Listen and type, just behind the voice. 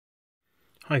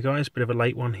Hi guys, bit of a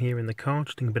late one here in the car,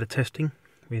 just doing a bit of testing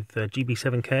with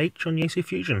GB7KH on Yaesu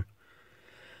Fusion.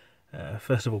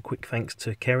 First of all, quick thanks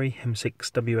to Kerry,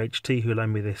 M6WHT, who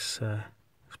loaned me this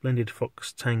splendid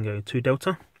Fox Tango 2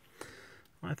 Delta.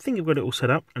 I think I've got it all set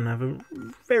up and I have a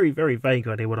very vague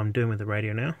idea what I'm doing with the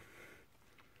radio now.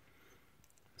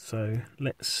 So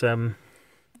let's try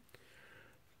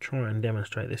and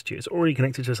demonstrate this to you. It's already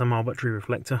connected to some arbitrary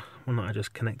reflector, one that I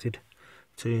just connected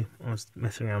to. I was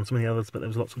messing around with some of the others, but there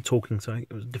was lots of talking, so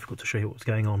it was difficult to show you what was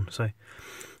going on. So,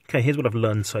 okay, here's what I've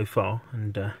learned so far,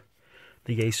 and the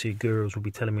Yaesu gurus will be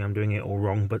telling me I'm doing it all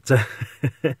wrong, but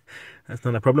that's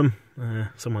not a problem.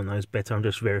 Someone knows better. I'm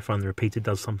just verifying the repeater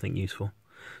does something useful.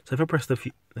 So if I press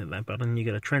that button, you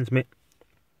get a transmit,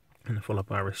 and followed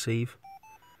by a receive,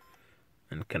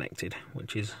 and connected,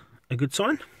 which is a good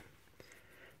sign.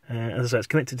 As I say, it's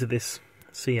connected to this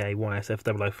CA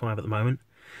YSF 005 at the moment.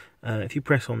 If you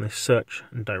press on this search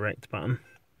and direct button,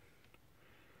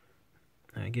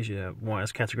 it gives you a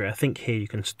wires category. I think here you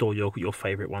can store your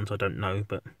favourite ones. I don't know,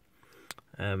 but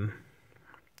I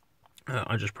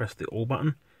just pressed the all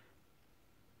button.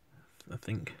 I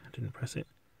think I didn't press it.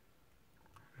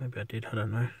 Maybe I did. I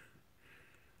don't know.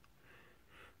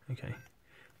 Okay,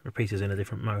 repeater's in a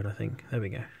different mode. I think. There we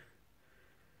go.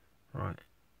 Right,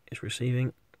 it's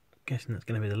receiving. Guessing that's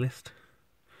going to be the list.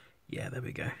 Yeah, there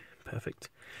we go. Perfect.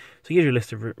 So it gives you a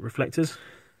list of reflectors.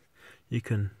 You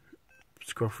can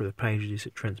scroll through the pages as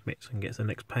it transmits and gets the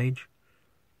next page,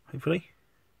 hopefully.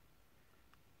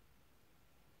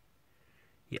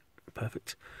 Yep,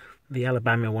 perfect. The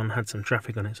Alabama one had some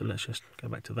traffic on it, so let's just go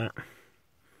back to that.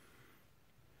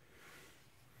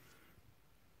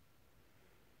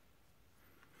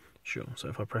 Sure, so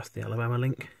if I press the Alabama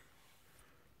link,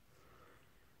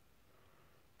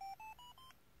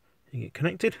 you get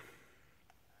connected.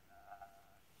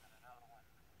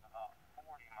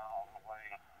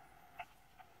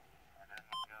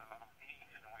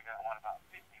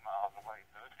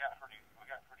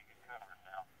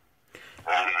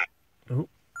 Oh,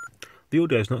 the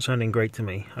audio is not sounding great to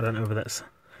me. I don't know whether that's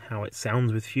how it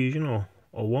sounds with Fusion or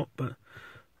what, but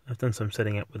I've done some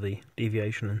setting up with the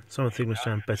deviation, and some of the things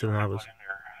sound better than others.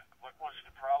 What was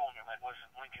the problem? It wasn't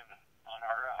linking on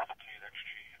our KH.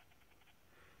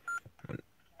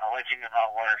 I'll let you know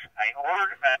how it works. I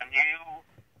ordered a new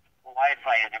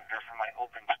Wi-Fi adapter for my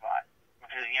open spot,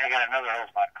 because I got another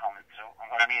hotspot coming, so I'm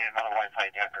going to need another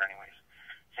Wi-Fi adapter anyways.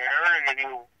 So I ordered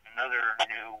another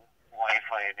new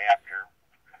Wi-Fi adapter.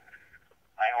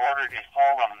 I ordered, it's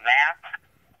called a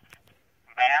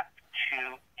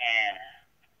MAP2N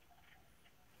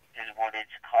is what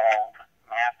it's called.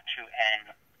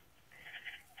 MAP2N.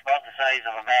 It's about the size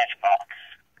of a matchbox.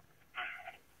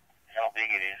 That's how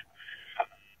big it is.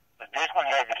 But this one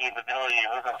has the capability to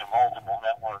hook up to multiple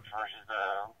networks versus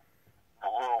the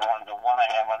little one. The one I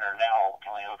have under now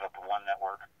can only hook up to one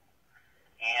network.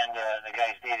 And the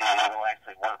guy stated it will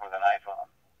actually work with an iPhone.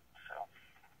 So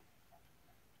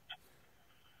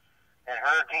that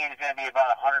hurricane is going to be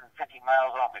about 150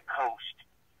 miles off the coast.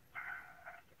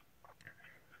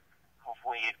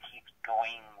 Hopefully it keeps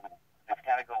going. It's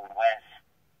got to go west.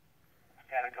 It's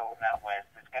got to go not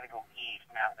west. It's got to go east,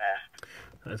 not west.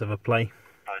 Let's have a play.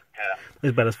 But this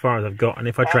is about as far as I've got, and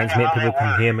if I transmit, people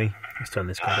can hear me. Let's turn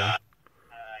this guy down.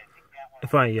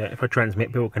 If I transmit,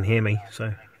 people can hear me.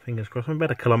 So fingers crossed. I'm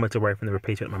about a kilometre away from the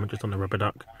repeater at the moment, just on the rubber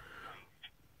duck.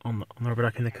 On the rubber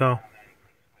duck in the car.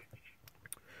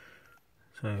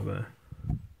 So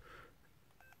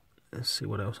let's see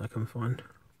what else I can find.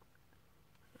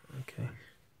 Okay.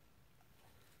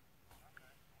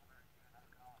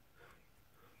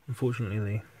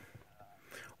 Unfortunately,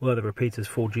 although the repeater's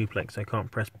full duplex, I can't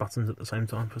press buttons at the same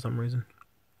time for some reason.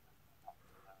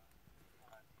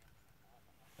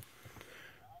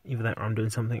 Either that or I'm doing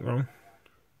something wrong.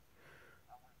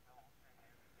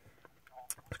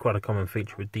 It's quite a common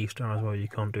feature with DSTAR as well. You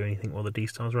can't do anything while the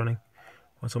DSTAR's running,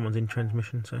 while someone's in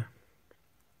transmission. So,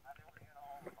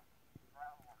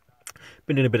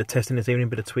 been doing a bit of testing this evening, a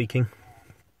bit of tweaking.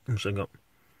 Also got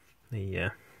the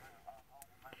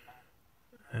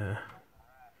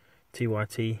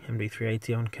TYT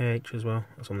MD380 on KH as well.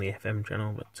 That's on the FM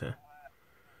channel, but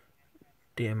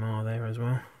DMR there as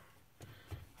well,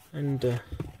 and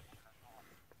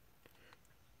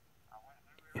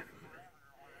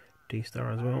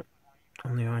DSTAR as well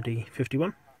on the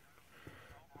ID51.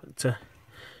 But at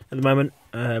the moment,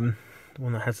 the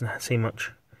one that hasn't seen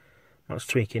much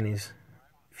tweaking is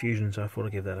Fusion, so I thought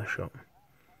I'd give that a shot.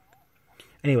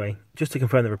 Anyway, just to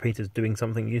confirm the repeater's doing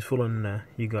something useful, and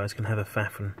you guys can have a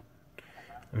faff, and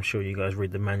I'm sure you guys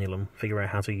read the manual and figure out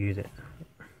how to use it.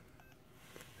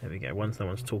 There we go. Once no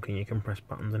one's talking, you can press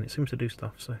buttons and it seems to do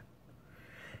stuff, so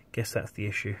guess that's the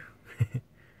issue.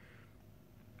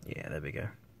 Yeah, there we go.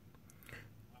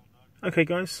 Okay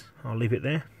guys, I'll leave it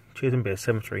there. Cheers and beer,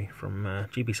 7-3 from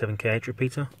GB7KH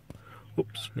repeater.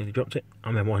 Whoops, nearly dropped it.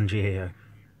 I'm M1GEO.